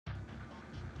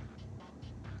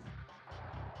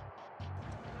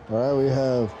Alright, we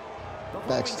have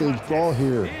backstage brawl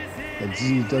here at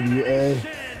ZWA.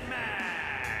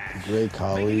 The Great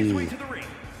Khali,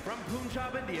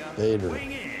 Vader,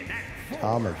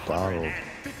 Tom McDonald,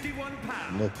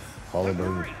 Nick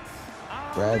Holliburn,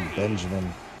 Brad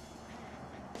Benjamin.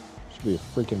 Should be a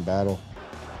freaking battle.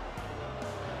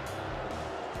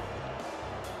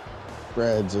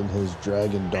 Brad's in his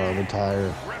Dragon Darm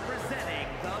attire. Representing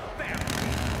the family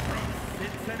from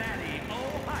Cincinnati,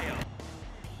 Ohio.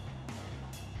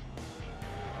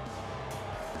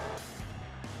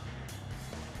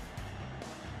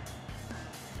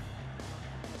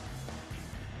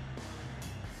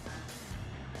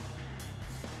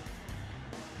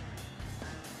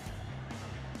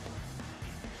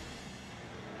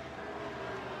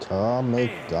 Tom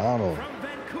McDonald. From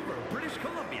Vancouver, British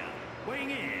Columbia, weighing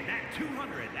in at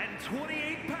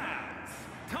 228 pounds,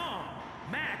 Tom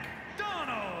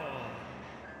McDonald.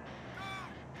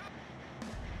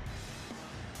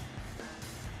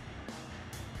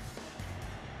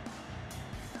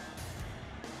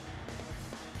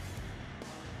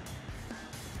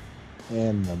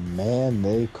 And the man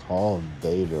they call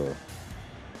Vader.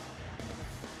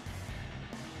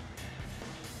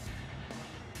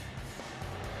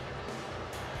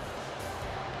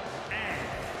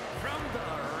 From the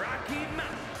Rocky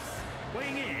Mountains,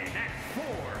 weighing in at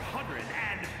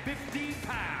 450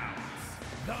 pounds,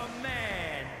 the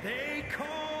man they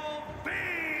call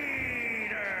Vader.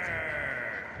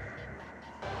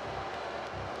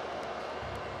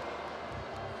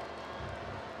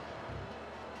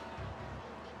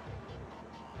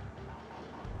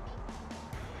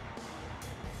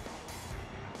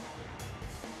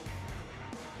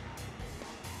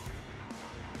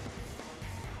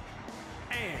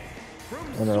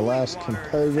 And our last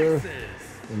competitor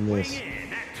in this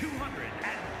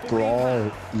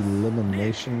Brawl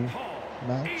elimination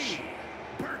match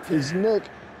is Nick.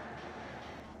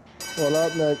 What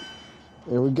up, Nick?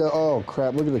 Here we go. Oh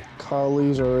crap, look at the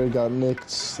Khali's already got Nick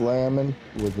slamming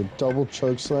with a double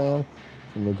choke slam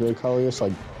from the Great Khali. It's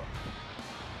like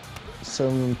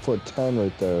 7'10"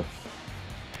 right there.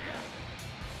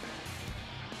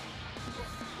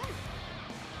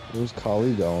 Where's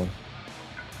Khali going?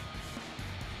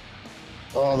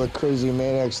 Oh, the crazy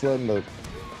maniac's letting the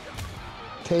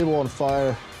table on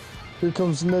fire. Here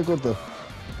comes Nick with the...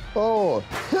 Oh,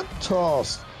 hip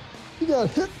toss. He got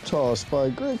hip tossed by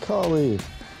Great Khali.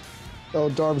 Oh,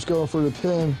 Darb's going for the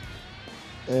pin.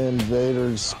 And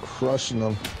Vader's crushing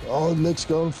him. Oh, Nick's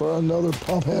going for another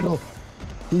pump handle.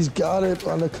 He's got it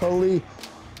on the Khali.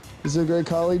 Is the Great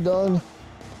Khali done?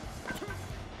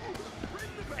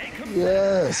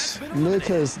 Yes, Nick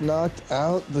has knocked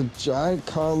out the giant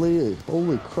Khali.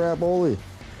 Holy crap, holy.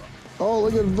 Oh,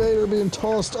 look at Vader being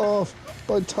tossed off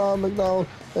by Tom McDonald.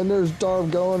 And there's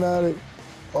Darb going at it.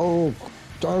 Oh,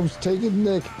 Darb's taking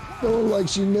Nick. No one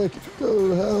likes you, Nick. Go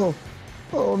to hell.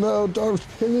 Oh no, Darb's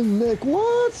pinning Nick.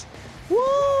 What?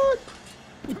 What?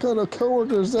 What kind of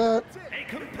coworker is that?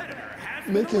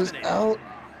 Nick is out.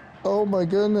 Oh my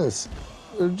goodness.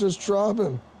 They're just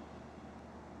dropping.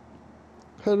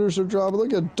 Headers are dropping.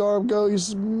 Look at Darb go.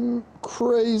 He's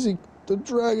crazy. The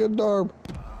Dragon Darb.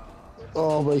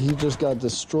 Oh, but he just got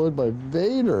destroyed by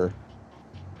Vader.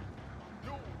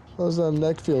 How's that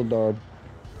neck feel, Darb?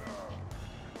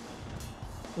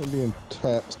 They're being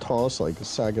tossed like a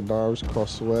sack of Darbs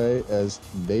across the way as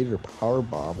Vader power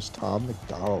bombs Tom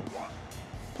McDonald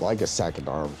like a sack of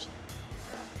Darbs.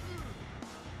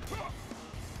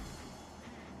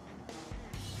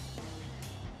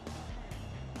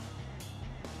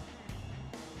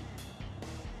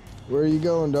 Where are you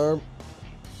going, Darb?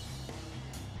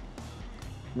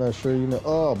 Not sure you know.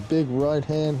 Oh, big right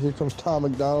hand. Here comes Tom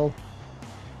McDonald.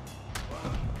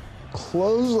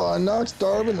 Clothesline knocks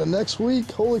Darb in the next week.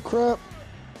 Holy crap.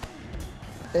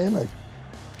 And a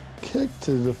kick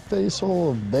to the face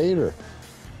hole of Vader.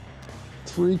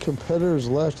 3 competitors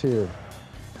left here.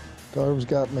 Darb's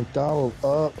got McDonald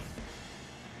up.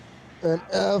 And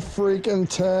F freaking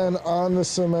 10 on the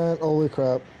cement. Holy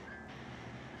crap.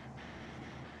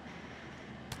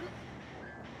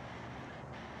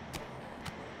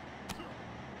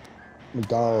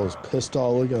 McDonald's pissed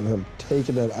off. Look at him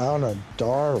taking it out on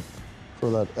Darb for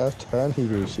that F10 he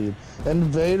received. And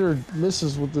Vader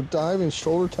misses with the diving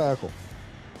shoulder tackle.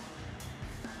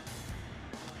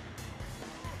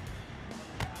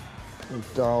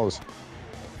 McDonald's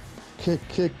kick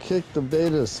the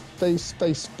Vader's face.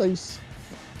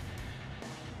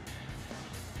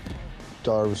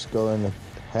 Darb's going to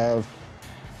have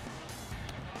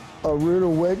a rude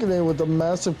awakening with a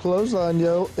massive clothesline,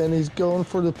 yo, and he's going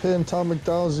for the pin. Tom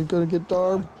McDonald, is he going to get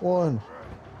Darb? 1.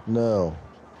 No.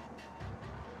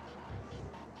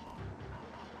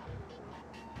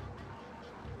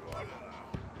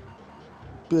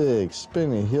 big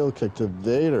spinning heel kick to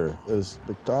Vader as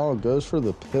McDonald goes for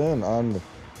the pin on the...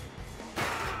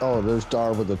 Oh, there's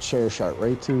Darb with a chair shot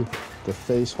right to the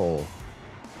face hole.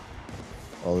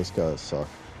 Oh, this guy sucks.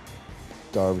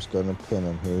 Darb's gonna pin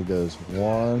him. Here he goes.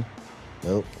 One.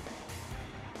 Nope.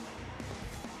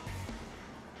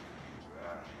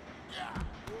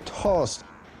 Tossed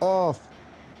off.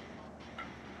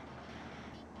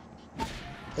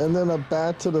 And then a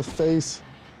bat to the face.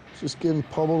 Just getting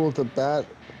pummeled with a bat.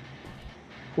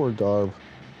 Poor Darb.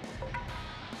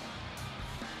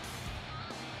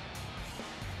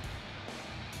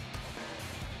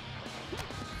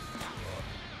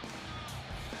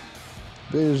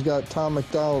 Vader's got Tom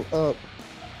McDonald up.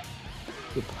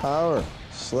 The power.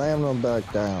 Slamming him back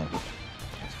down.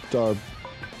 Darb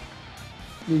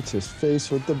meets his face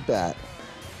with the bat.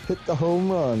 Hit the home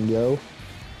run, yo.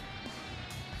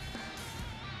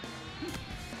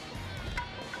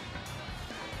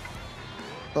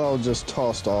 Oh, just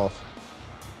tossed off.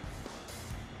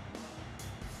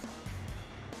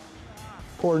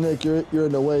 Poor Nick, you're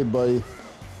in the way, buddy.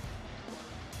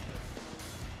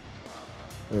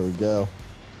 There we go.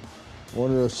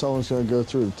 Wonder if someone's gonna go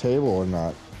through the table or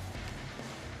not.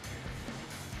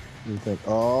 What do you think?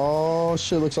 Oh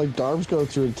shit, looks like Darb's going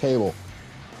through the table.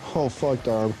 Oh fuck,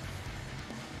 Darb.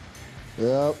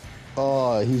 Yep.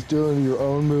 Oh, he's doing your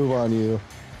own move on you.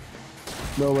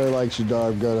 Nobody likes you,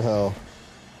 Darb. Go to hell.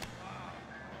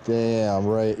 Damn,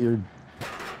 right. You're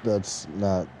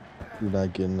not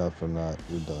getting up from that.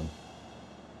 You're done.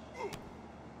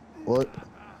 What?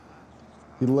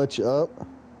 He let you up?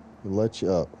 He let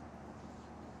you up.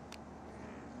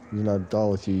 He's not done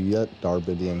with you yet,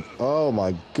 Darbidian. Oh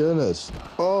my goodness.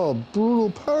 Oh, brutal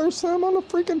power slam on the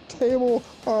freaking table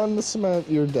on the cement.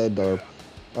 You're dead, Darb.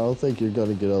 I don't think you're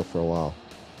gonna get up for a while.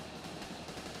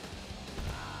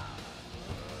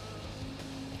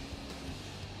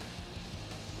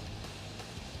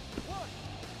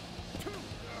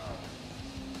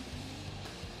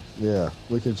 Yeah,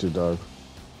 look at you, Darb.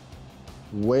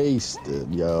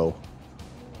 Wasted, yo.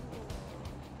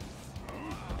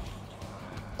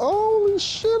 Holy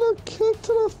shit, a kick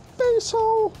to the face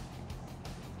hole.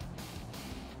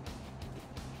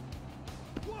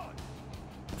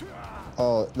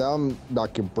 Oh, now I'm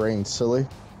knocking brain silly.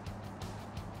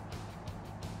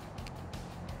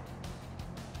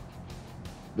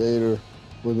 Vader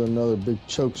with another big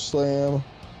choke slam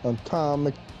on Tom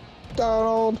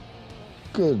McDonald.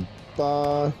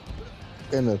 Goodbye.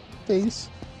 In the face.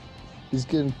 He's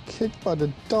getting kicked by the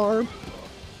Darb.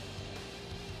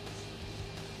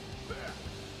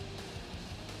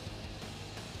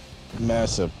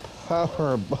 Massive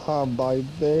power bomb by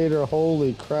Vader.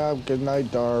 Holy crap. Good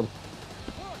night, Darb.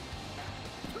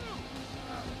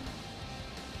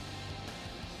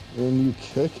 And you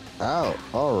kick out.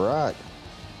 All right.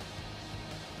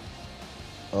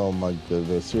 Oh my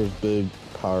goodness. Here's big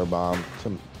power bomb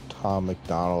to Tom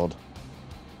McDonald.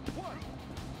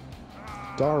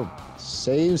 Darb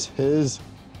saves his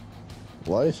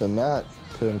life in that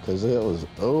pin because it was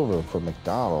over for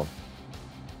McDonald.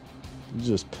 You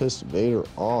just pissed Vader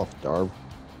off, Darb.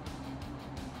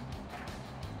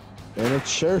 And a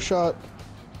chair shot.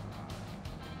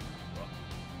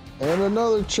 And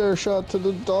another chair shot to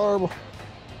the Darb.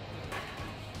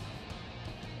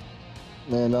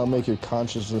 Man, that'll make your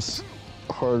consciousness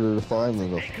harder to find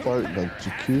than a fart in a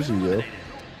jacuzzi, yo.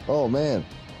 Oh, man.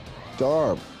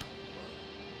 Darb.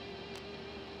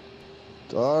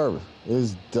 Darb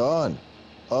is done.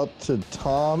 Up to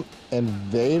Tom and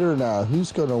Vader now.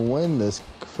 Who's going to win this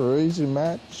crazy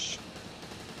match?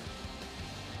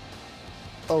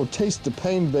 Oh, taste the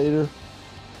pain, Vader.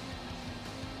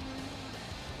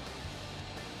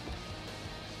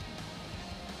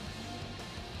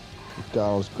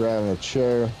 McDonald's grabbing a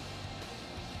chair.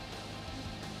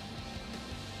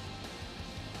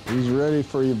 He's ready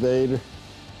for you, Vader.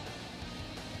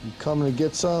 You coming to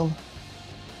get some?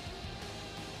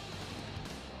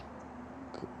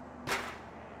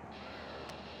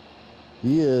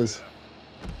 He is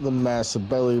the massive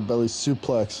belly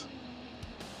suplex.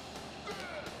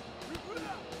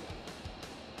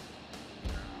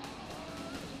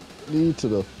 Knee to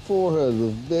the forehead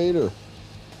of Vader.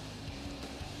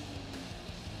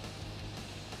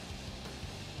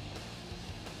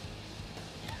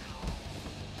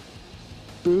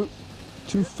 Boot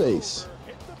to face.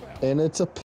 And it's a